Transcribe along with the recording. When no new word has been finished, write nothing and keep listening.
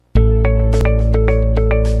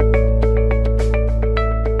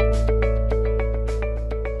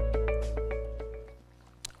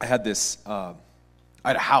had this, I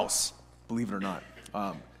had a house, believe it or not.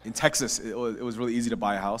 In Texas, it was really easy to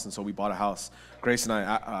buy a house, and so we bought a house. Grace and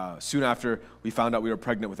I, soon after, we found out we were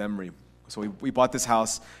pregnant with Emery. So we bought this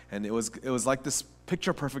house, and it was like this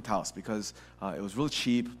picture-perfect house because it was really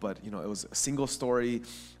cheap, but it was a single story,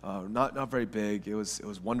 not very big. It was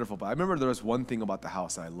wonderful. But I remember there was one thing about the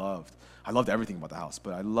house that I loved. I loved everything about the house,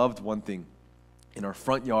 but I loved one thing. In our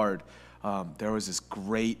front yard, there was this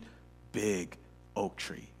great big oak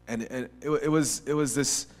tree, and it was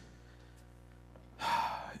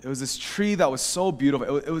this tree that was so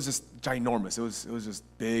beautiful. It was just ginormous. It was just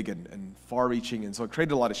big and far-reaching, and so it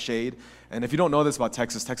created a lot of shade. And if you don't know this about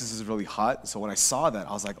Texas, Texas is really hot. So when I saw that,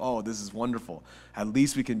 I was like, oh, this is wonderful. At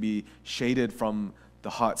least we can be shaded from the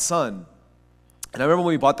hot sun. And I remember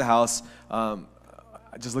when we bought the house,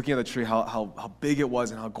 just looking at the tree, how big it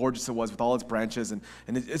was and how gorgeous it was with all its branches. And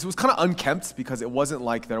it was kind of unkempt because it wasn't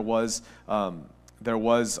like there was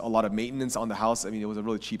a lot of maintenance on the house. I mean, it was a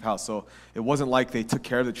really cheap house, so it wasn't like they took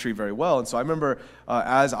care of the tree very well. And so I remember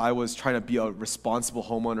as I was trying to be a responsible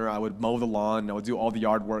homeowner, I would mow the lawn, I would do all the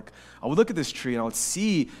yard work. I would look at this tree and I would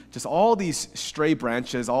see just all these stray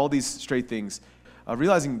branches, all these stray things,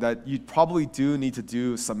 realizing that you probably do need to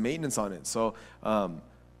do some maintenance on it. So I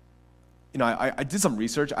did some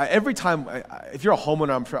research. Every time, if you're a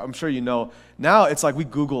homeowner, I'm sure you know, now it's like we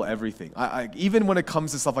Google everything. Even when it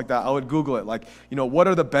comes to stuff like that, I would Google it, like, what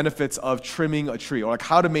are the benefits of trimming a tree, or like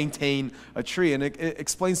how to maintain a tree, and it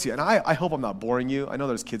explains to you. And I hope I'm not boring you. I know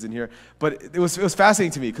there's kids in here, but it was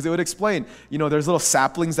fascinating to me because it would explain, there's little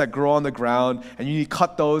saplings that grow on the ground, and you need to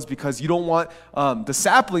cut those because you don't want the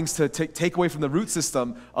saplings to take away from the root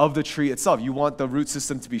system of the tree itself. You want the root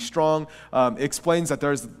system to be strong. It explains that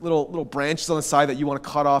there's little branches on the side that you want to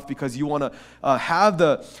cut off because you want to have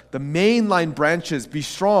the mainline branches be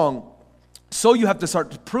strong, so you have to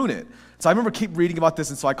start to prune it. So I remember keep reading about this,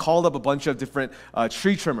 and so I called up a bunch of different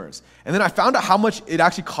tree trimmers, and then I found out how much it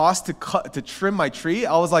actually cost to trim my tree.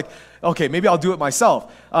 I was like, okay, maybe I'll do it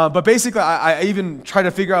myself. But basically, I even tried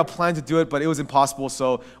to figure out a plan to do it, but it was impossible.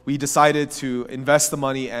 So we decided to invest the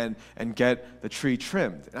money and get the tree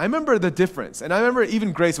trimmed. And I remember the difference, and I remember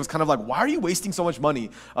even Grace was kind of like, "Why are you wasting so much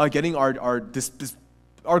money getting our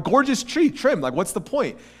gorgeous tree trimmed? Like, what's the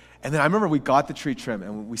point?" And then I remember we got the tree trimmed,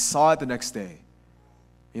 and we saw it the next day.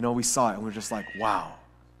 We saw it, and we were just like, wow,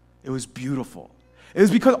 it was beautiful. It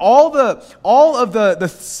was because all of the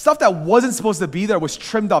stuff that wasn't supposed to be there was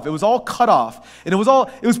trimmed off. It was all cut off, and it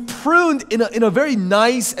was pruned in a very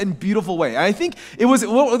nice and beautiful way. And I think it was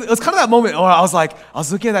kind of that moment where I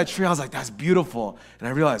was looking at that tree, I was like, that's beautiful. And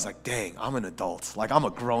I realized, like, dang, I'm an adult. Like, I'm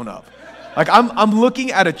a grown-up. Like, I'm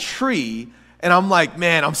looking at a tree, and I'm like,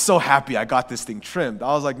 man, I'm so happy I got this thing trimmed.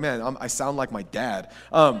 I was like, man, I sound like my dad.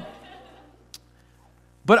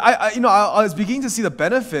 But I was beginning to see the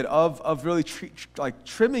benefit of really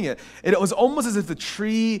trimming it. It was almost as if the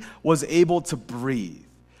tree was able to breathe.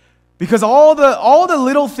 Because all the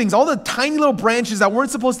little things, all the tiny little branches that weren't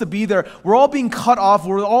supposed to be there were all being cut off,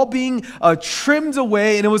 were all being trimmed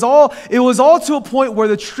away, and it was all to a point where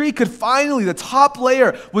the tree could finally, the top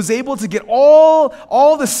layer was able to get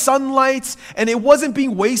all the sunlight, and it wasn't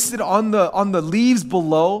being wasted on the leaves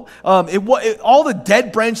below. All the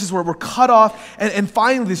dead branches were cut off, and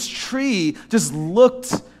finally this tree just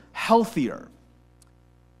looked healthier.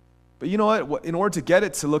 But you know what? In order to get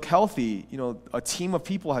it to look healthy, a team of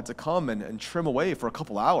people had to come and trim away for a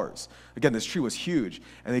couple hours. Again, this tree was huge,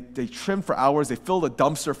 and they trimmed for hours. They filled a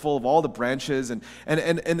dumpster full of all the branches, and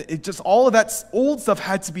it just, all of that old stuff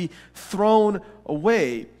had to be thrown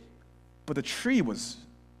away. But the tree was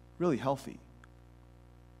really healthy.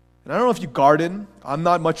 And I don't know if you garden. I'm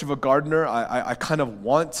not much of a gardener. I kind of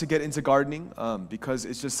want to get into gardening because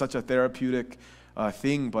it's just such a therapeutic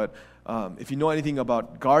thing, but if you know anything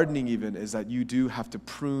about gardening even, is that you do have to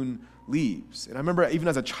prune leaves. And I remember even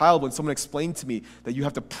as a child when someone explained to me that you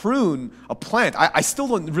have to prune a plant, I still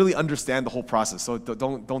don't really understand the whole process, so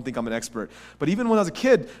don't think I'm an expert. But even when I was a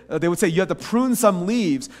kid, they would say you have to prune some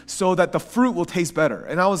leaves so that the fruit will taste better.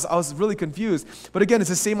 And I was really confused. But again, it's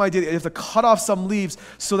the same idea. You have to cut off some leaves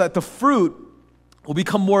so that the fruit will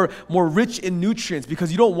become more rich in nutrients,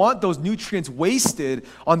 because you don't want those nutrients wasted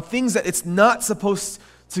on things that it's not supposed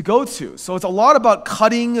to go to. So it's a lot about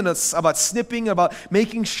cutting, and it's about snipping, about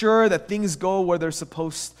making sure that things go where they're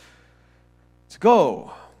supposed to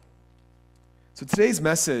go. So today's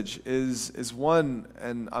message is one,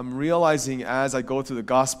 and I'm realizing as I go through the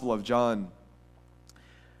Gospel of John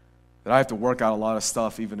that I have to work out a lot of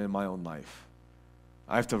stuff even in my own life.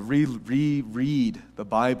 I have to reread the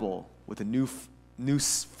Bible with a new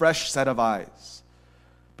fresh set of eyes,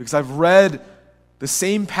 because I've read the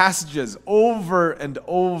same passages over and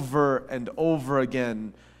over and over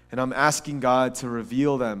again, and I'm asking God to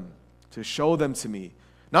reveal them, to show them to me,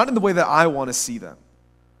 not in the way that I want to see them,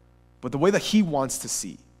 but the way that He wants to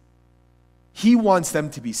see. He wants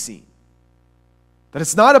them to be seen. That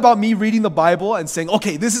it's not about me reading the Bible and saying,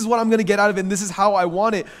 okay, this is what I'm going to get out of it, and this is how I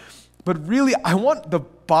want it. But really, I want the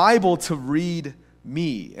Bible to read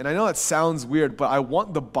me. And I know that sounds weird, but I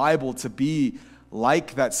want the Bible to be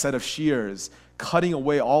like that set of shears, cutting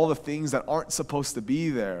away all the things that aren't supposed to be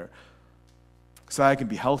there so that I can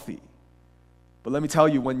be healthy. But let me tell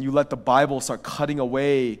you, when you let the Bible start cutting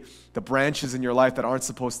away the branches in your life that aren't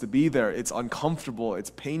supposed to be there, it's uncomfortable, it's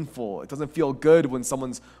painful, it doesn't feel good when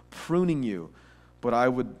someone's pruning you. But I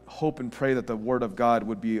would hope and pray that the Word of God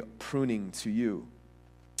would be pruning to you.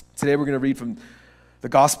 Today we're going to read from the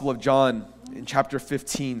Gospel of John in chapter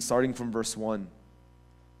 15, starting from verse 1.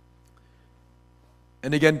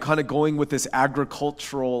 And again, kind of going with this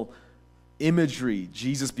agricultural imagery,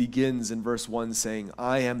 Jesus begins in verse 1 saying,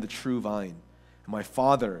 I am the true vine, and my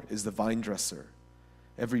Father is the vine dresser.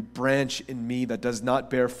 Every branch in me that does not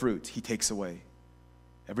bear fruit, He takes away.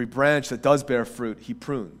 Every branch that does bear fruit, He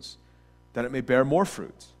prunes, that it may bear more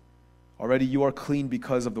fruit. Already you are clean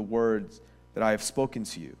because of the words that I have spoken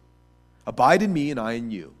to you. Abide in me and I in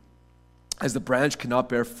you. As the branch cannot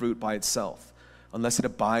bear fruit by itself, unless it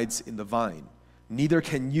abides in the vine, neither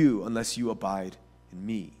can you unless you abide in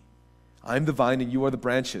me. I am the vine and you are the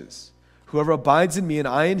branches. Whoever abides in me and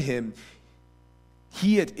I in him,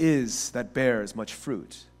 he it is that bears much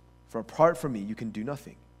fruit. For apart from me you can do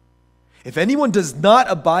nothing. If anyone does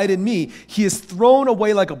not abide in me, he is thrown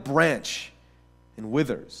away like a branch and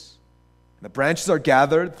withers. And the branches are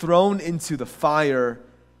gathered, thrown into the fire,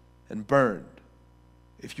 and burned.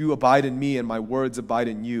 If you abide in me and my words abide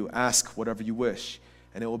in you, ask whatever you wish,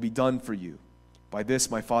 and it will be done for you. By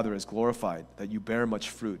this my Father is glorified, that you bear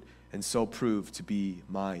much fruit, and so prove to be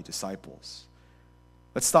my disciples.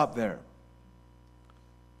 Let's stop there.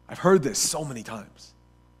 I've heard this so many times,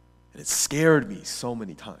 and it scared me so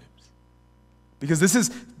many times. Because this is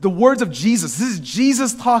the words of Jesus. This is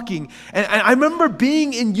Jesus talking. And I remember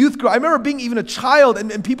being in youth group. I remember being even a child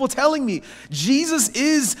and people telling me, Jesus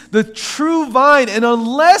is the true vine. And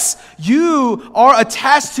unless you are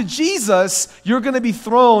attached to Jesus, you're going to be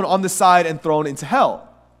thrown on the side and thrown into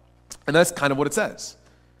hell. And that's kind of what it says.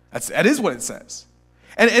 That is what it says.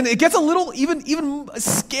 And it gets a little even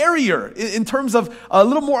scarier in terms of a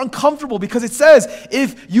little more uncomfortable, because it says,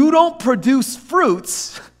 if you don't produce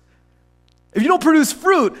fruits,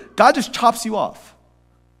 God just chops you off.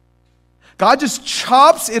 God just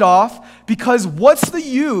chops it off, because what's the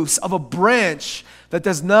use of a branch that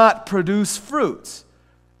does not produce fruit?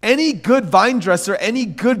 Any good vine dresser, any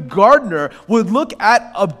good gardener would look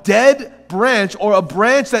at a dead branch or a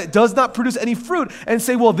branch that does not produce any fruit and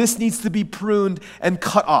say, well, this needs to be pruned and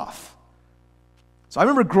cut off. So I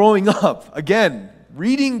remember growing up, again,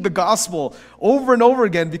 reading the gospel over and over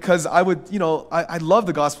again, because I love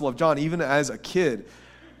the Gospel of John even as a kid.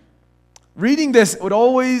 Reading this would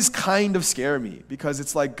always kind of scare me, because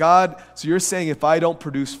it's like, God, so you're saying if I don't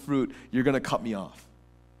produce fruit, you're going to cut me off.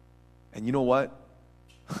 And you know what?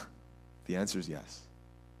 The answer is yes.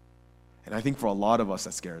 And I think for a lot of us,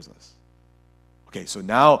 that scares us. Okay, so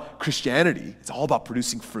now Christianity, it's all about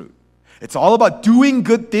producing fruit. It's all about doing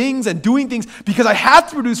good things and doing things because I have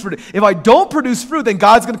to produce fruit. If I don't produce fruit, then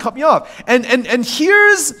God's going to cut me off. And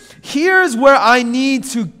here's where I need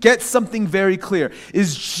to get something very clear.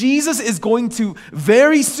 Is Jesus is going to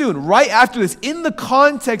very soon, right after this, in the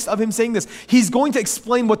context of him saying this, he's going to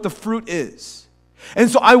explain what the fruit is. And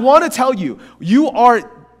so I want to tell you, you are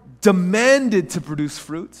demanded to produce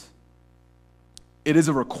fruit. It is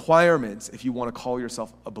a requirement if you want to call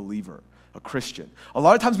yourself a believer, a Christian. A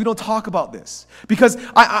lot of times we don't talk about this because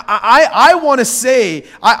I want to say,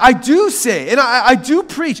 I do say, and I do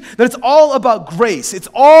preach that it's all about grace. It's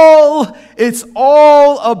all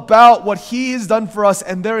about what he has done for us,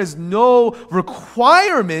 and there is no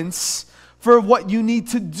requirements for what you need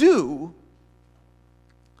to do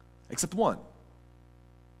except one.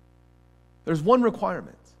 There's one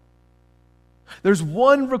requirement. There's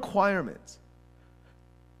one requirement.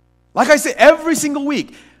 Like I say every single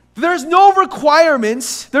week, there's no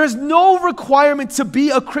requirements. There's no requirement to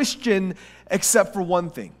be a Christian except for one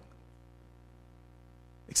thing.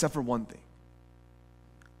 Except for one thing.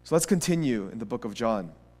 So let's continue in the book of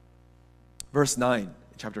John. Verse 9,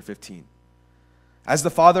 chapter 15. As the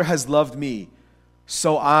Father has loved me,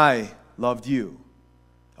 so I loved you.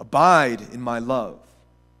 Abide in my love.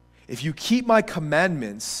 If you keep my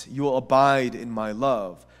commandments, you will abide in my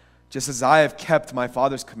love, just as I have kept my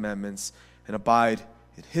Father's commandments and abide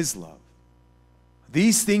in his love.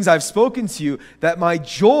 These things I've spoken to you, that my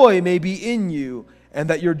joy may be in you, and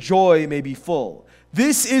that your joy may be full.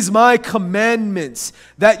 This is my commandment,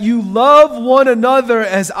 that you love one another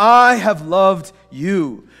as I have loved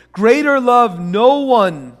you. Greater love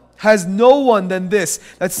has no one than this,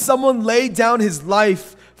 that someone laid down his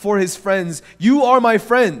life for his friends. You are my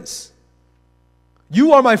friends.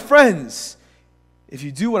 You are my friends if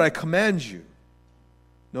you do what I command you.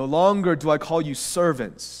 No longer do I call you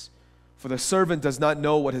servants, for the servant does not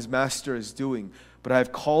know what his master is doing, but I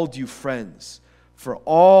have called you friends. For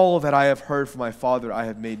all that I have heard from my Father I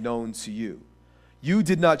have made known to you. You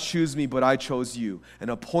did not choose me, but I chose you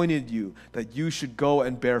and appointed you that you should go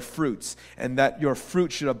and bear fruits, and that your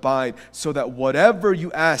fruit should abide, so that whatever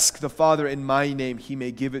you ask the Father in my name, he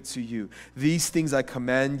may give it to you. These things I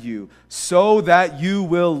command you, so that you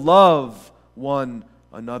will love one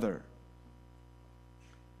another.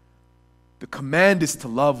 The command is to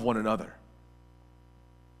love one another.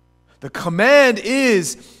 The command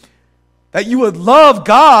is that you would love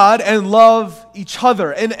God and love each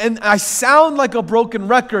other. And I sound like a broken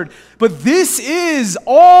record, but this is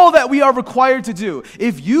all that we are required to do.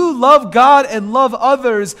 If you love God and love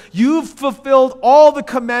others, you've fulfilled all the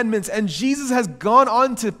commandments. And Jesus has gone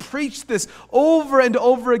on to preach this over and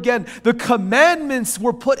over again. The commandments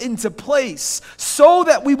were put into place so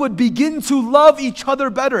that we would begin to love each other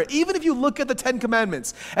better. Even if you look at the Ten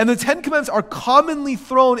Commandments, and the Ten Commandments are commonly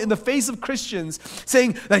thrown in the face of Christians,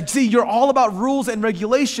 saying that, see, you're all about rules and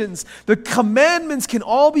regulations. The commandments can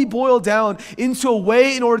all be boiled down into a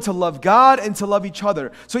way in order to love God and to love each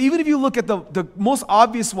other. So even if you look at the most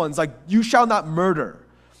obvious ones, like you shall not murder,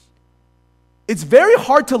 it's very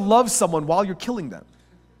hard to love someone while you're killing them.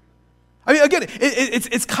 I mean, again,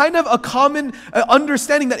 it's kind of a common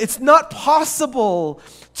understanding that it's not possible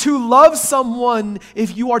to love someone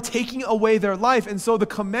if you are taking away their life. And so the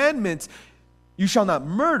commandment, you shall not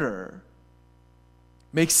murder,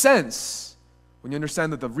 makes sense when you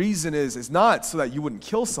understand that the reason is not so that you wouldn't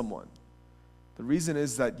kill someone. The reason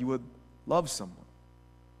is that you would love someone.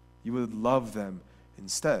 You would love them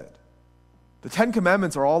instead. The Ten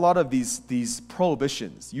Commandments are all a lot of these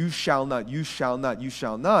prohibitions. You shall not, you shall not, you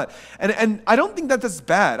shall not. And I don't think that that's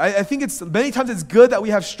bad. I think many times it's good that we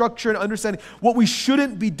have structure and understanding what we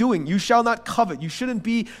shouldn't be doing. You shall not covet. You shouldn't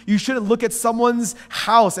look at someone's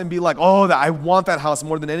house and be like, oh, I want that house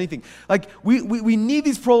more than anything. Like we need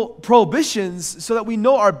these prohibitions so that we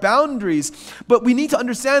know our boundaries, but we need to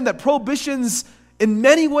understand that prohibitions in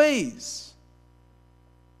many ways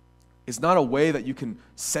is not a way that you can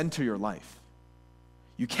center your life.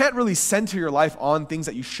 You can't really center your life on things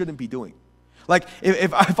that you shouldn't be doing. Like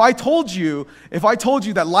if I told you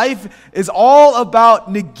that life is all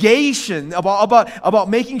about negation, about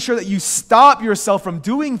making sure that you stop yourself from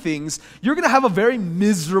doing things, you're going to have a very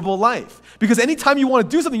miserable life. Because anytime you want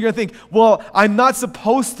to do something, you're going to think, well, I'm not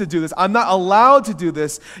supposed to do this. I'm not allowed to do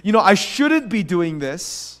this. I shouldn't be doing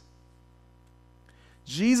this.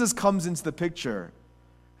 Jesus comes into the picture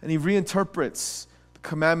and he reinterprets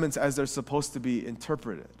commandments as they're supposed to be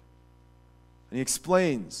interpreted. And he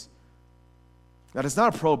explains that it's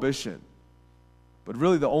not a prohibition, but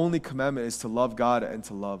really the only commandment is to love God and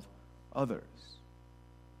to love others.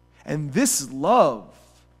 And this love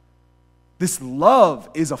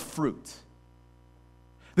is a fruit.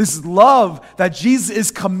 This love that Jesus is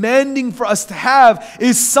commanding for us to have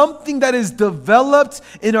is something that is developed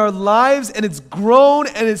in our lives, and it's grown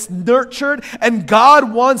and it's nurtured, and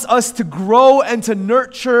God wants us to grow and to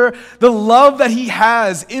nurture the love that He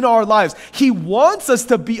has in our lives. He wants us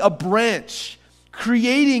to be a branch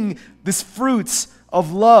creating this fruits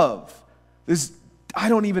of love. I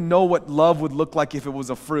don't even know what love would look like if it was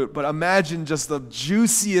a fruit, but imagine just the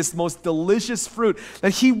juiciest, most delicious fruit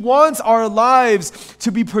that He wants our lives to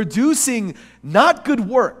be producing, not good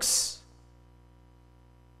works,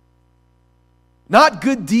 not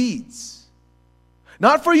good deeds,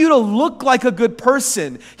 not for you to look like a good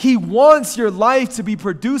person. He wants your life to be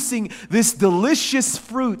producing this delicious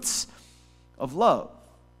fruits of love.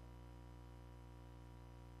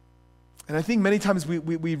 And I think many times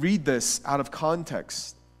we read this out of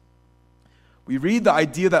context. We read the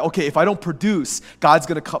idea that, okay, if I don't produce, God's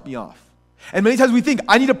going to cut me off. And many times we think,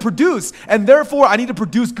 I need to produce, and therefore I need to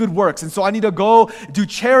produce good works. And so I need to go do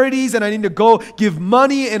charities, and I need to go give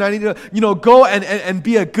money, and I need to, go and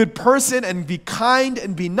be a good person, and be kind,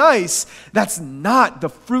 and be nice. That's not the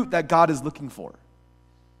fruit that God is looking for.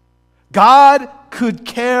 God could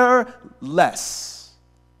care less,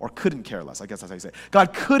 or couldn't care less, I guess that's how you say it.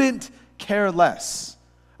 God couldn't care less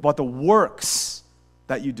about the works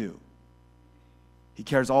that you do. He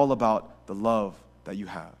cares all about the love that you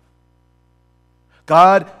have.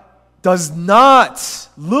 God does not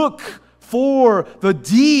look for the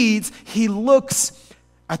deeds, he looks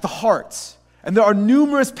at the heart. And there are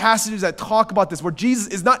numerous passages that talk about this, where Jesus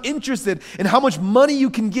is not interested in how much money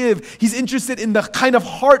you can give. He's interested in the kind of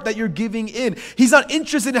heart that you're giving in. He's not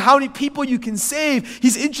interested in how many people you can save.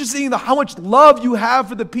 He's interested in how much love you have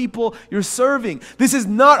for the people you're serving. This is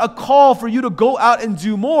not a call for you to go out and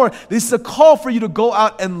do more. This is a call for you to go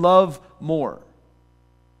out and love more.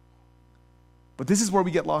 But this is where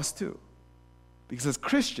we get lost too. Because as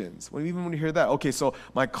Christians, even when you hear that, okay, so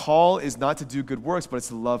my call is not to do good works, but it's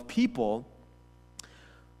to love people.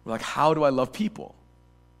 We're like, how do I love people?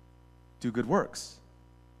 Do good works.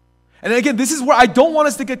 And again, this is where I don't want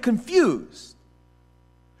us to get confused.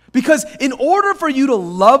 Because in order for you to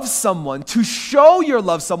love someone, to show your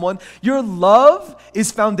love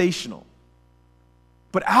is foundational.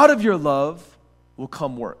 But out of your love will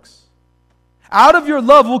come works. Out of your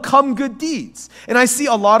love will come good deeds. And I see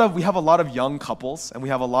we have a lot of young couples, and we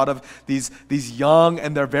have a lot of these young,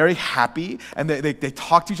 and they're very happy, and they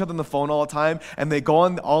talk to each other on the phone all the time, and they go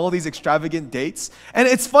on all these extravagant dates. And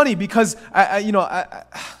it's funny because,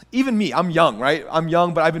 even me, I'm young, right? I'm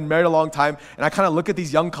young, but I've been married a long time, and I kind of look at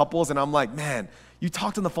these young couples, and I'm like, man, you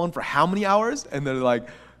talked on the phone for how many hours? And they're like,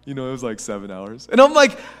 it was like 7 hours. And I'm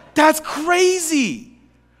like, that's crazy.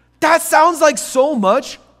 That sounds like so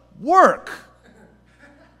much work.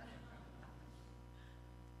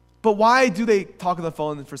 But why do they talk on the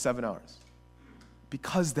phone for 7 hours?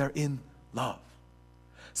 Because they're in love.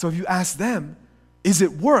 So if you ask them, is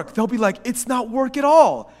it work? They'll be like, it's not work at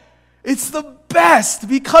all. It's the best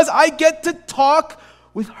because I get to talk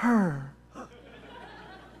with her.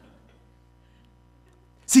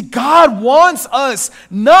 See, God wants us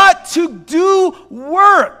not to do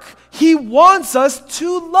work. He wants us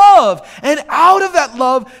to love. And out of that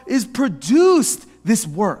love is produced this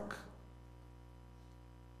work.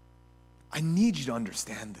 I need you to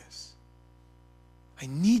understand this. I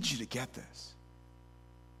need you to get this.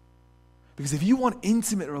 Because if you want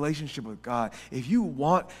intimate relationship with God, if you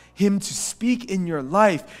want Him to speak in your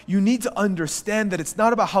life, you need to understand that it's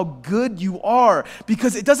not about how good you are,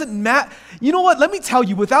 because it doesn't matter. You know what? Let me tell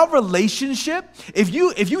you, without relationship, if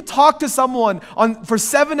you talk to someone for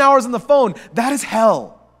 7 hours on the phone, that is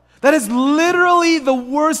hell. That is literally the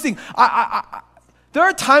worst thing. There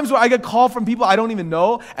are times where I get called from people I don't even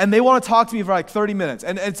know, and they want to talk to me for like 30 minutes.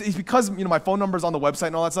 And it's because my phone number's on the website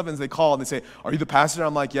and all that stuff, and they call and they say, are you the pastor?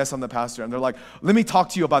 I'm like, yes, I'm the pastor. And they're like, let me talk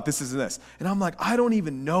to you about this and this. And I'm like, I don't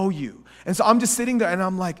even know you. And so I'm just sitting there, and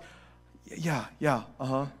I'm like, yeah, yes,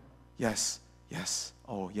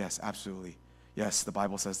 oh, yes, absolutely. Yes, the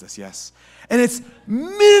Bible says this, yes. And it's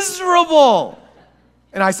miserable.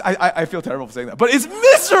 And I feel terrible for saying that, but it's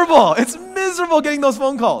miserable. It's miserable getting those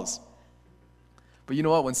phone calls. But you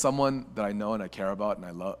know what? When someone that I know and I care about and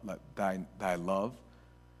I love, that I love,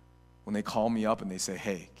 when they call me up and they say,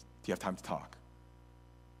 "Hey, do you have time to talk?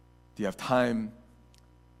 Do you have time?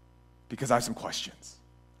 Because I have some questions."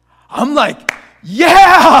 I'm like,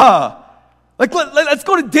 "Yeah! Like let's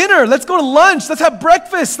go to dinner. Let's go to lunch. Let's have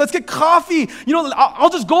breakfast. Let's get coffee.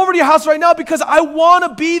 I'll just go over to your house right now because I want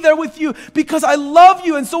to be there with you because I love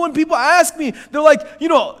you." And so when people ask me, they're like,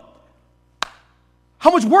 how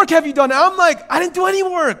much work have you done? And I'm like, I didn't do any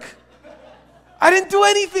work. I didn't do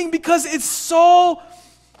anything because it's so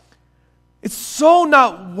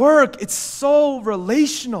not work. It's so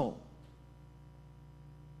relational.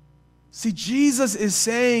 See, Jesus is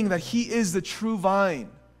saying that He is the true vine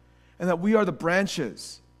and that we are the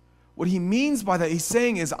branches. What He means by that, He's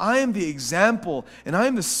saying is, I am the example and I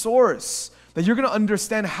am the source. That you're going to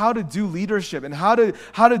understand how to do leadership and how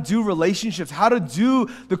to do relationships, how to do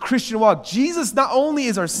the Christian walk. Jesus not only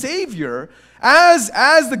is our Savior, as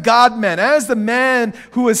the God-man, as the man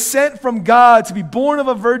who was sent from God to be born of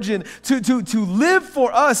a virgin, to live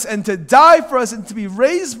for us and to die for us and to be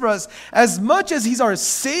raised for us, as much as He's our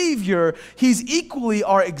Savior, He's equally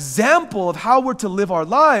our example of how we're to live our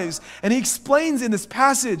lives. And He explains in this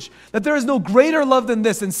passage that there is no greater love than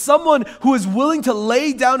this, than someone who is willing to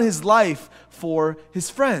lay down his life for his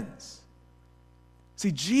friends.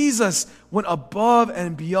 See, Jesus went above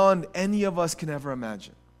and beyond any of us can ever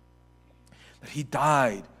imagine. That He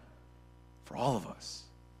died for all of us.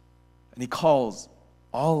 And He calls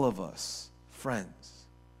all of us friends.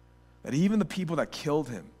 That even the people that killed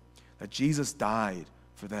Him, that Jesus died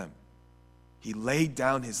for them. He laid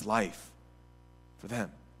down His life for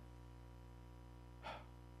them.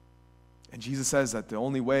 And Jesus says that the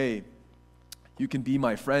only way you can be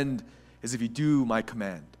my friend is if you do my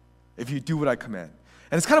command, if you do what I command.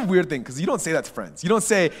 And it's kind of a weird thing because you don't say that to friends. You don't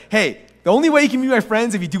say, hey, the only way you can be my friends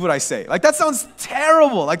is if you do what I say. Like, that sounds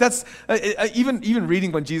terrible. Like, that's, even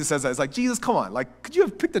reading when Jesus says that, it's like, Jesus, come on. Like, could you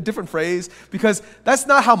have picked a different phrase? Because that's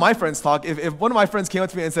not how my friends talk. If one of my friends came up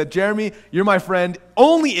to me and said, Jeremy, you're my friend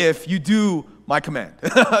only if you do my command.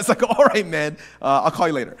 It's like, all right, man, I'll call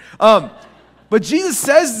you later. But Jesus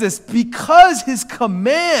says this because his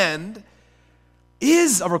command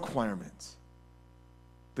is a requirement.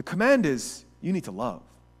 The command is, you need to love.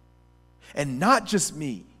 And not just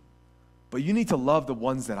me, but you need to love the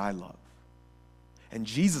ones that I love. And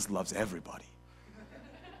Jesus loves everybody.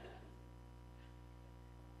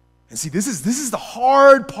 And see, this is the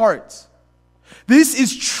hard part. This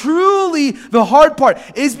is truly the hard part,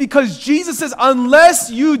 is because Jesus says, unless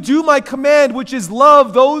you do my command, which is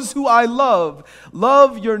love those who I love,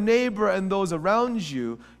 love your neighbor and those around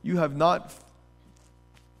you, you have not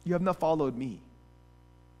followed me.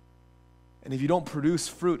 And if you don't produce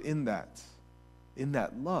fruit in that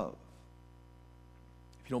love,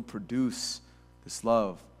 if you don't produce this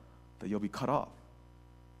love, that you'll be cut off.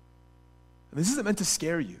 And this isn't meant to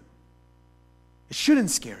scare you. It shouldn't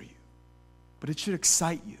scare you, but it should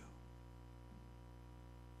excite you.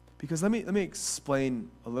 Because let me explain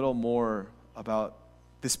a little more about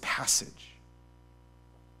this passage.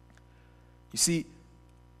 You see,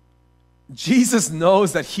 Jesus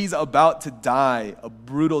knows that he's about to die a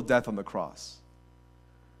brutal death on the cross.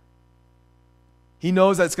 He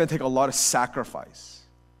knows that it's going to take a lot of sacrifice,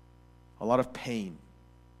 a lot of pain,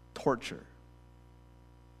 torture.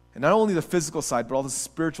 And not only the physical side, but also the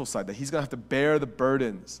spiritual side, that he's going to have to bear the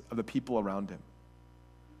burdens of the people around him.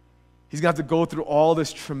 He's going to have to go through all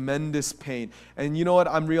this tremendous pain. And you know what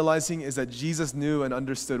I'm realizing is that Jesus knew and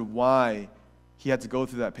understood why he had to go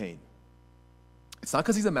through that pain. It's not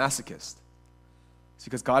because he's a masochist. It's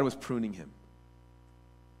because God was pruning him.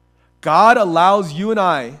 God allows you and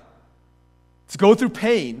I to go through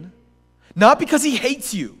pain, not because he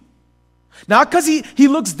hates you, not because he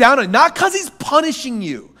looks down on you, not because he's punishing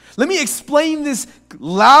you. Let me explain this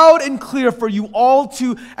loud and clear for you all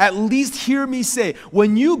to at least hear me say.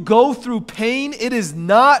 When you go through pain, it is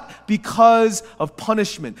not because of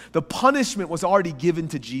punishment. The punishment was already given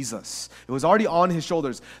to Jesus. It was already on his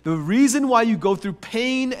shoulders. The reason why you go through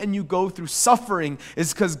pain and you go through suffering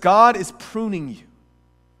is because God is pruning you.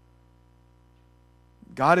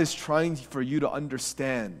 God is trying for you to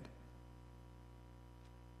understand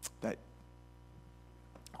that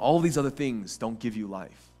all these other things don't give you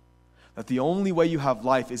life. That the only way you have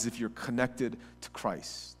life is if you're connected to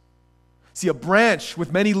Christ. See, a branch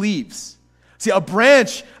with many leaves. See, a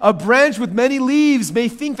branch with many leaves may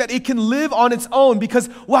think that it can live on its own because,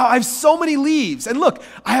 wow, I have so many leaves. And look,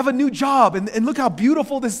 I have a new job, and look how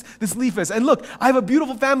beautiful this leaf is. And look, I have a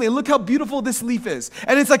beautiful family, and look how beautiful this leaf is.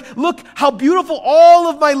 And it's like, look how beautiful all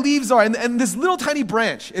of my leaves are. And this little tiny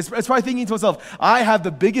branch is probably thinking to itself, I have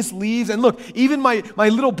the biggest leaves, and look, even my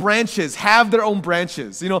little branches have their own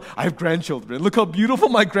branches. You know, I have grandchildren. Look how beautiful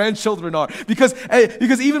my grandchildren are. Because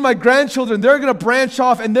even my grandchildren, they're going to branch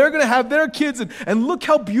off, and they're going to have their kids. And look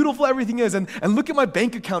how beautiful everything is. And look at my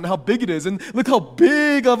bank account and how big it is. And look how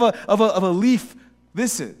big of a leaf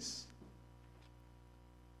this is.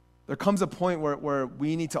 There comes a point where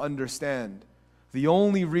we need to understand the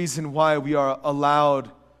only reason why we are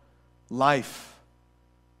allowed life,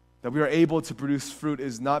 that we are able to produce fruit,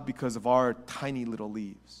 is not because of our tiny little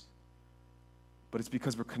leaves, but it's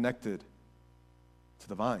because we're connected to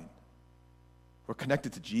the vine. We're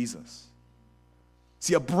connected to Jesus.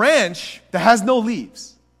 See, a branch that has no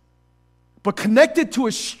leaves, but connected to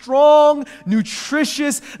a strong,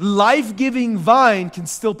 nutritious, life-giving vine can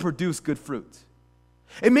still produce good fruit.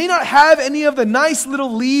 It may not have any of the nice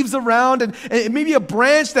little leaves around, and it may be a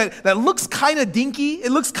branch that looks kind of dinky,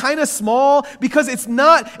 it looks kind of small, because it's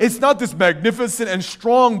not this magnificent and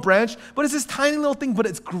strong branch, but it's this tiny little thing, but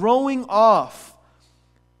it's growing off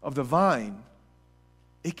of the vine.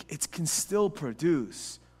 It can still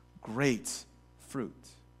produce great fruit.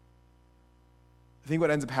 I think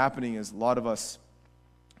what ends up happening is a lot of us,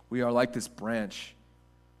 we are like this branch,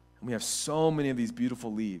 and we have so many of these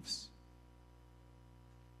beautiful leaves,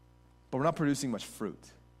 but we're not producing much fruit.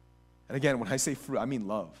 And again, when I say fruit, I mean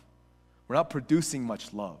love. We're not producing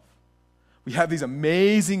much love. We have these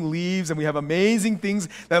amazing leaves, and we have amazing things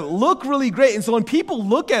that look really great. And so when people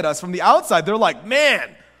look at us from the outside, they're like,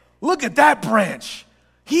 man, look at that branch.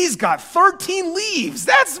 He's got 13 leaves.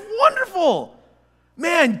 That's wonderful.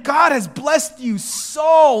 Man, God has blessed you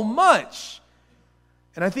so much.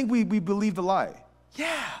 And I think we believe the lie.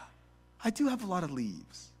 Yeah, I do have a lot of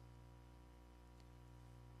leaves.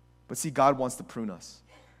 But see, God wants to prune us.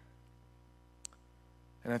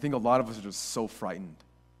 And I think a lot of us are just so frightened.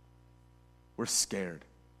 We're scared.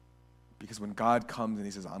 Because when God comes and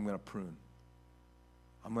he says, I'm going to prune.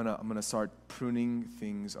 I'm gonna start pruning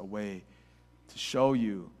things away to show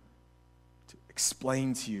you, to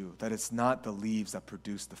explain to you that it's not the leaves that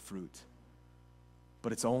produce the fruit,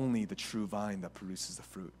 but it's only the true vine that produces the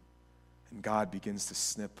fruit. And God begins to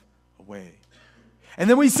snip away. And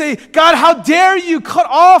then we say, God, how dare you cut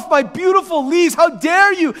off my beautiful leaves? How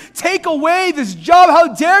dare you take away this job?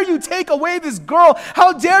 How dare you take away this girl?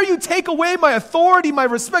 How dare you take away my authority, my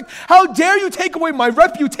respect? How dare you take away my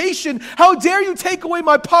reputation? How dare you take away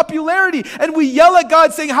my popularity? And we yell at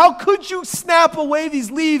God saying, how could you snap away these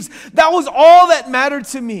leaves? That was all that mattered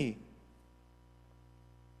to me.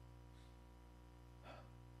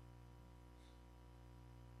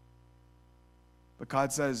 But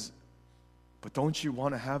God says, but don't you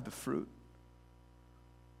want to have the fruit?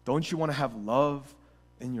 Don't you want to have love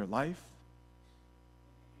in your life?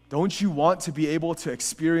 Don't you want to be able to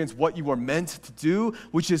experience what you are meant to do,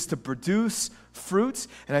 which is to produce fruit?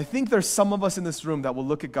 And I think there's some of us in this room that will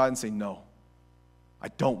look at God and say, no, I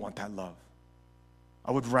don't want that love.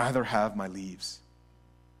 I would rather have my leaves.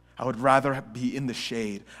 I would rather be in the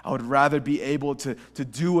shade. I would rather be able to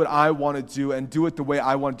do what I want to do and do it the way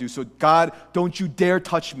I want to do. So God, don't you dare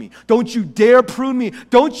touch me. Don't you dare prune me.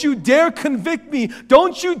 Don't you dare convict me.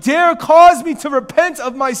 Don't you dare cause me to repent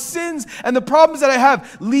of my sins and the problems that I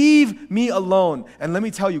have. Leave me alone. And let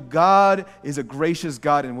me tell you, God is a gracious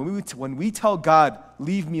God. And when we tell God,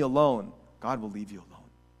 leave me alone, God will leave you alone.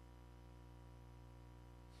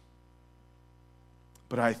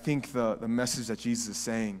 But I think the message that Jesus is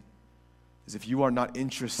saying is if you are not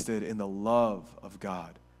interested in the love of God,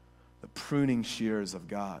 the pruning shears of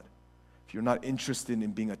God, if you're not interested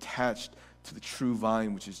in being attached to the true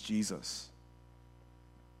vine, which is Jesus,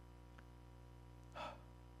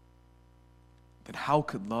 then how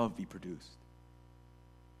could love be produced?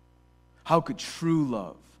 How could true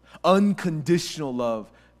love, unconditional love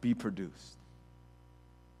be produced?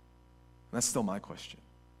 And that's still my question.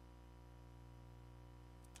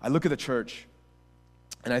 I look at the church,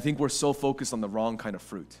 and I think we're so focused on the wrong kind of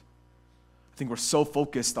fruit. I think we're so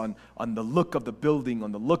focused on the look of the building,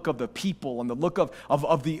 on the look of the people, on the look of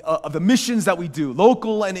the missions that we do,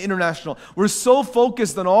 local and international. We're so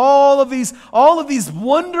focused on all of these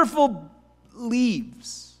wonderful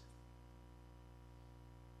leaves.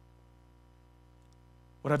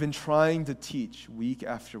 What I've been trying to teach week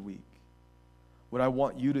after week, what I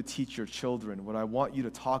want you to teach your children, what I want you to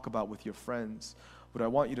talk about with your friends, what I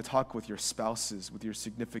want you to talk with your spouses, with your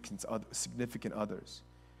significant others,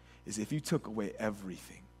 is if you took away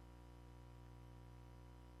everything,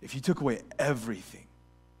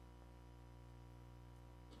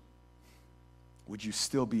 would you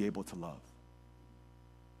still be able to love?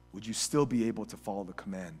 Would you still be able to follow the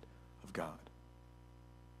command of God?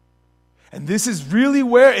 And this is really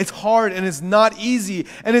where it's hard and it's not easy.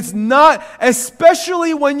 And it's not,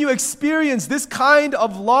 especially when you experience this kind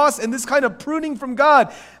of loss and this kind of pruning from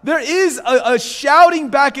God. There is a shouting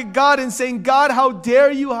back at God and saying, God, how dare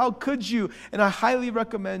you? How could you? And I highly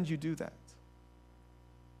recommend you do that.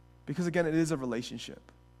 Because again, it is a relationship.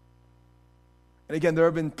 And again, there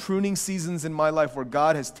have been pruning seasons in my life where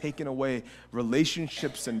God has taken away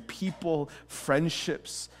relationships and people,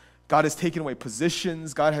 friendships. God has taken away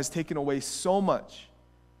positions. God has taken away so much.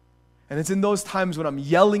 And it's in those times when I'm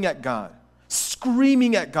yelling at God,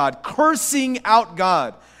 screaming at God, cursing out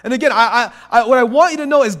God. And again, what I want you to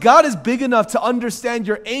know is God is big enough to understand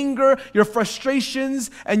your anger, your frustrations,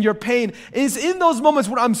 and your pain. It's in those moments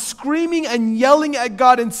when I'm screaming and yelling at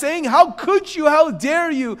God and saying, how could you, how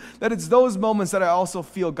dare you, that it's those moments that I also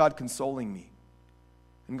feel God consoling me.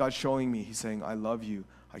 And God showing me, He's saying, I love you,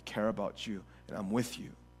 I care about you, and I'm with you.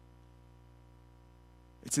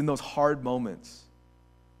 It's in those hard moments.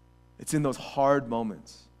 It's in those hard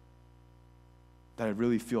moments that I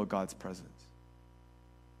really feel God's presence.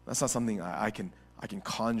 That's not something I can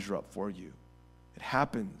conjure up for you. It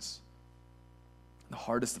happens in the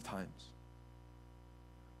hardest of times.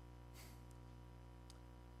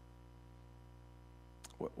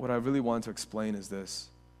 What I really want to explain is this.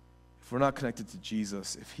 If we're not connected to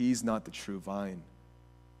Jesus, if He's not the true vine,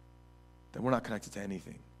 then we're not connected to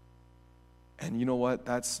anything. And you know what?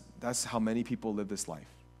 That's how many people live this life.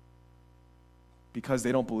 Because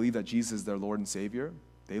they don't believe that Jesus is their Lord and Savior,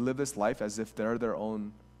 they live this life as if they're their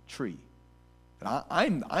own tree.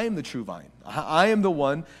 And I am the true vine. I am the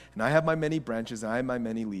one, and I have my many branches, and I have my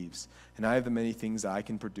many leaves, and I have the many things that I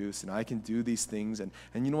can produce, and I can do these things, and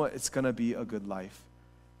you know what? It's going to be a good life.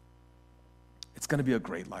 It's going to be a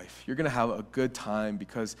great life. You're going to have a good time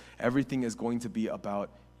because everything is going to be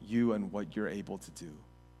about you and what you're able to do.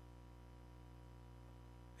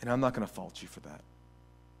 And I'm not going to fault you for that.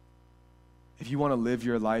 if you want to live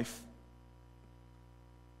your life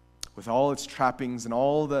with all its trappings and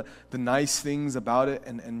all the nice things about it,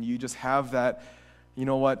 and you just have that, you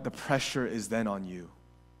know what? The pressure is then on you.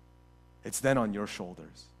 It's then on your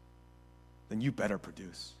shoulders. Then you better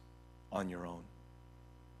produce on your own.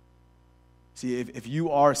 See, if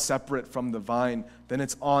you are separate from the vine, then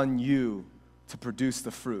it's on you to produce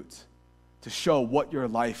the fruit, to show what your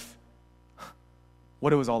life,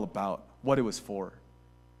 what it was all about, what it was for.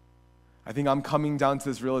 I think I'm coming down to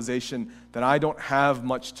this realization that I don't have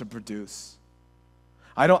much to produce.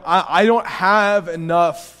 I don't have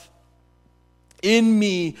enough in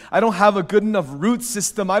me. I don't have a good enough root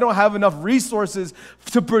system. I don't have enough resources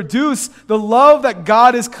to produce the love that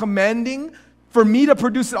God is commanding for me to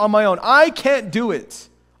produce it on my own. I can't do it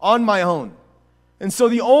on my own. And so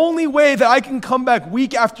the only way that I can come back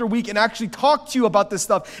week after week and actually talk to you about this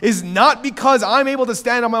stuff is not because I'm able to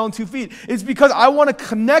stand on my own 2 feet. It's because I want to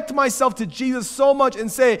connect myself to Jesus so much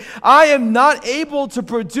and say, I am not able to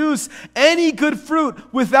produce any good fruit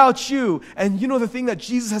without you. And you know the thing that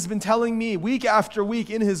Jesus has been telling me week after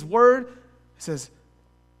week in his word? He says,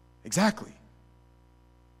 exactly.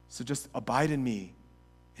 So just abide in me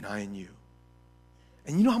and I in you.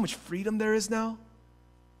 And you know how much freedom there is now?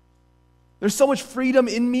 There's so much freedom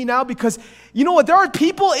in me now because, you know what? There are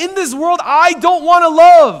people in this world I don't want to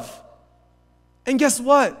love. And guess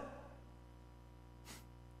what?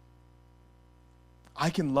 I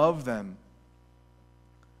can love them.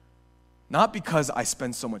 Not because I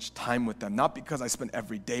spend so much time with them, not because I spend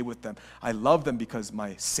every day with them. I love them because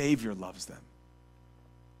my Savior loves them.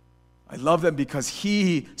 I love them because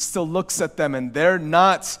He still looks at them and they're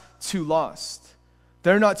not too lost.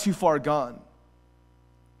 They're not too far gone.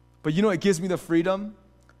 But you know, it gives me the freedom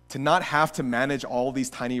to not have to manage all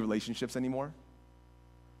these tiny relationships anymore.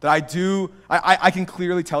 That I can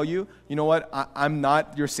clearly tell you, you know what, I'm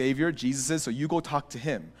not your Savior, Jesus is, so you go talk to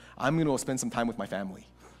Him. I'm going to go spend some time with my family.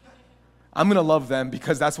 I'm going to love them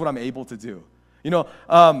because that's what I'm able to do. You know,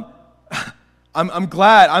 I'm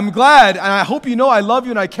glad, and I hope you know I love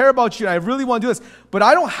you and I care about you and I really want to do this, but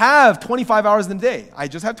I don't have 25 hours in a day. I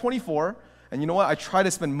just have 24, and you know what, I try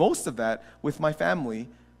to spend most of that with my family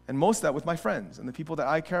and most of that with my friends and the people that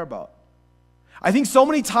I care about. I think so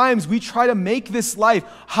many times we try to make this life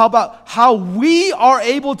about how we are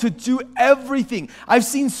able to do everything. I've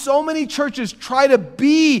seen so many churches try to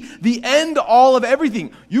be the end all of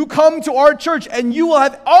everything. You come to our church and you will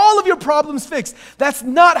have all of your problems fixed. That's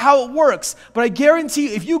not how it works. But I guarantee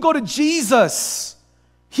you, if you go to Jesus,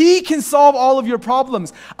 He can solve all of your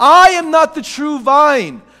problems. I am not the true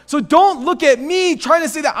vine. So don't look at me trying to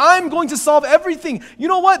say that I'm going to solve everything. You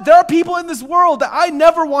know what? There are people in this world that I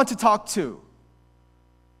never want to talk to.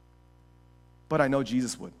 But I know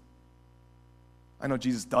Jesus would. I know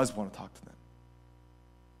Jesus does want to talk to them.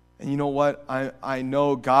 And you know what? I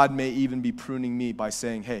know God may even be pruning me by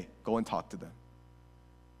saying, hey, go and talk to them.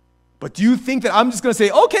 But do you think that I'm just going to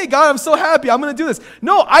say, okay, God, I'm so happy, I'm going to do this?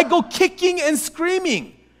 No, I go kicking and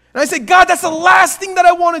screaming. And I say, God, that's the last thing that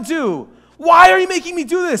I want to do. Why are you making me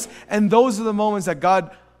do this? And those are the moments that God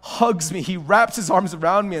hugs me. He wraps His arms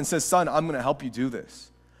around me and says, son, I'm going to help you do this.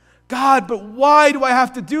 God, but why do I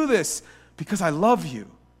have to do this? Because I love you.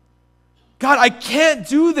 God, I can't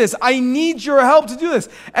do this. I need your help to do this.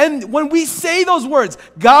 And when we say those words,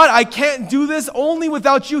 God, I can't do this only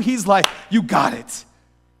without you, He's like, you got it.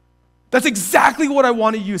 That's exactly what I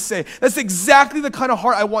wanted you to say. That's exactly the kind of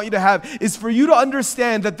heart I want you to have, is for you to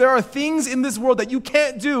understand that there are things in this world that you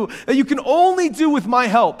can't do, that you can only do with my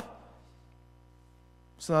help.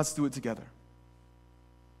 So let's do it together.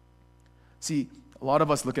 See, a lot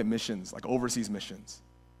of us look at missions, like overseas missions.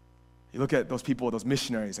 You look at those people, those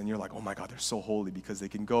missionaries, and you're like, oh my God, they're so holy because they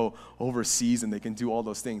can go overseas and they can do all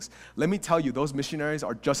those things. Let me tell you, those missionaries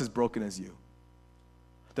are just as broken as you.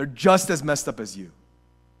 They're just as messed up as you.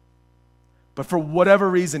 But for whatever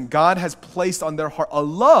reason, God has placed on their heart a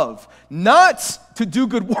love not to do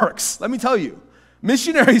good works. Let me tell you,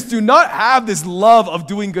 missionaries do not have this love of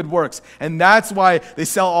doing good works. And that's why they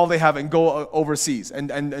sell all they have and go overseas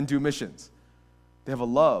and do missions. They have a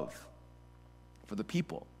love for the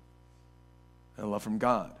people and a love from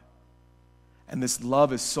God. And this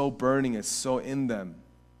love is so burning, it's so in them,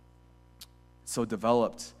 it's so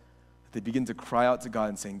developed, that they begin to cry out to God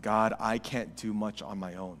and saying, God, I can't do much on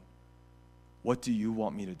my own. What do you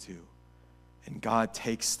want me to do? And God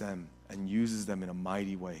takes them and uses them in a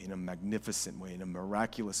mighty way, in a magnificent way, in a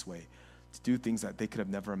miraculous way, to do things that they could have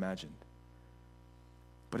never imagined.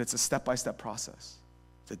 But it's a step-by-step process.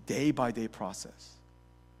 It's a day-by-day process.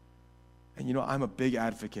 And you know, I'm a big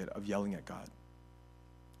advocate of yelling at God.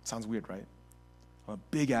 Sounds weird, right? I'm a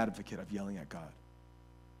big advocate of yelling at God.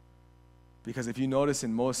 Because if you notice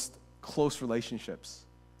in most close relationships,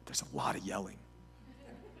 there's a lot of yelling.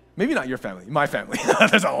 Maybe not your family, my family.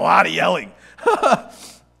 There's a lot of yelling.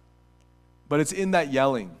 But it's in that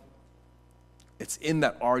yelling, it's in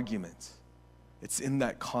that argument, it's in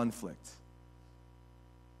that conflict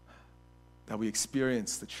that we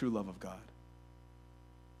experience the true love of God.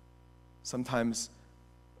 Sometimes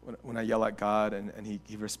when I yell at God and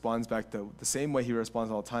he responds back the same way he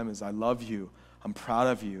responds all the time is, I love you, I'm proud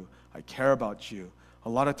of you, I care about you. A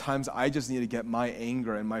lot of times I just need to get my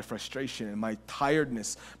anger and my frustration and my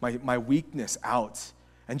tiredness, my weakness out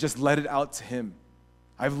and just let it out to him.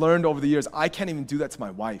 I've learned over the years, I can't even do that to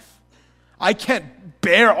my wife. I can't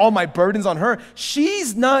bear all my burdens on her.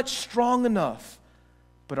 She's not strong enough.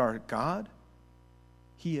 But our God,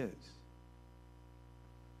 he is.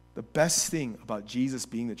 The best thing about Jesus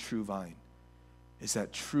being the true vine is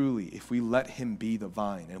that truly, if we let him be the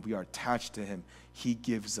vine and we are attached to him, he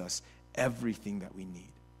gives us everything that we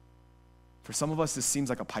need. For some of us, this seems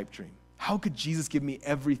like a pipe dream. How could Jesus give me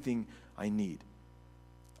everything I need?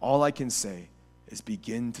 All I can say is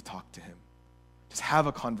begin to talk to him. Just have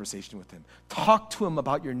a conversation with him. Talk to him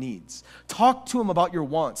about your needs. Talk to him about your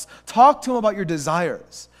wants. Talk to him about your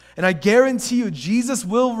desires. And I guarantee you, Jesus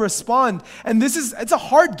will respond. And it's a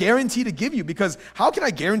hard guarantee to give you, because how can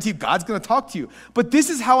I guarantee God's going to talk to you? But this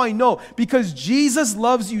is how I know, because Jesus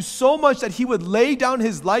loves you so much that he would lay down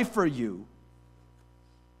his life for you,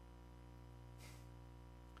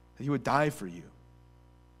 that he would die for you.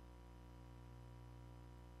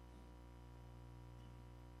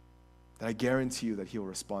 That I guarantee you that he'll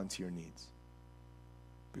respond to your needs.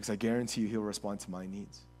 Because I guarantee you he'll respond to my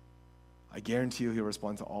needs. I guarantee you he'll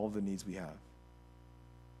respond to all of the needs we have.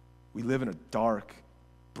 We live in a dark,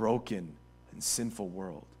 broken, and sinful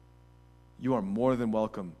world. You are more than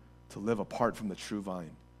welcome to live apart from the true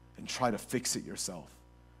vine and try to fix it yourself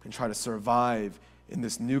and try to survive in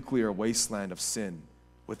this nuclear wasteland of sin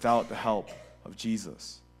without the help of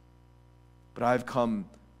Jesus. But I've come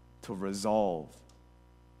to resolve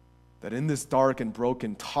that in this dark and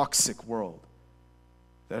broken, toxic world,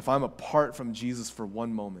 that if I'm apart from Jesus for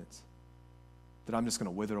one moment, that I'm just going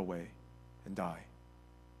to wither away and die.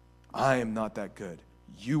 I am not that good.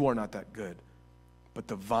 You are not that good. But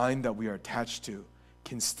the vine that we are attached to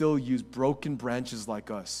can still use broken branches like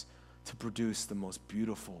us to produce the most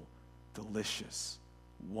beautiful, delicious,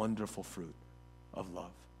 wonderful fruit of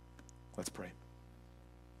love. Let's pray.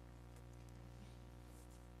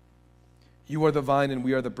 You are the vine and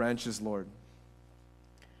we are the branches, Lord.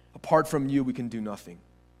 Apart from you, we can do nothing.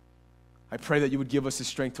 I pray that you would give us the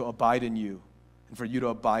strength to abide in you and for you to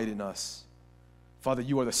abide in us. Father,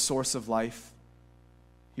 you are the source of life.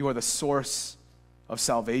 You are the source of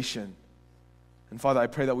salvation. And Father, I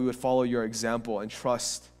pray that we would follow your example and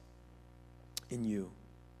trust in you.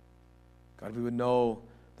 God, we would know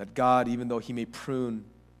that God, even though he may prune,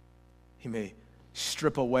 he may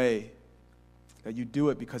strip away, that you do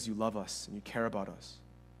it because you love us and you care about us.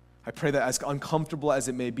 I pray that as uncomfortable as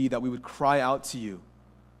it may be, that we would cry out to you.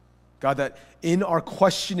 God, that in our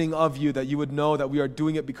questioning of you, that you would know that we are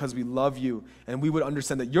doing it because we love you, and we would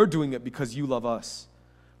understand that you're doing it because you love us.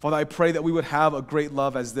 Father, I pray that we would have a great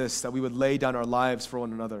love as this, that we would lay down our lives for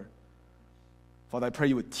one another. Father, I pray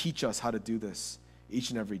you would teach us how to do this each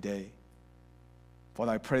and every day.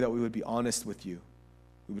 Father, I pray that we would be honest with you.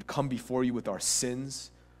 We would come before you with our sins,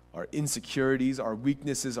 our insecurities, our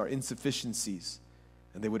weaknesses, our insufficiencies,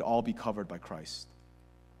 and they would all be covered by Christ.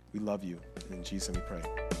 We love you. And in Jesus' name we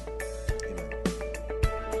pray.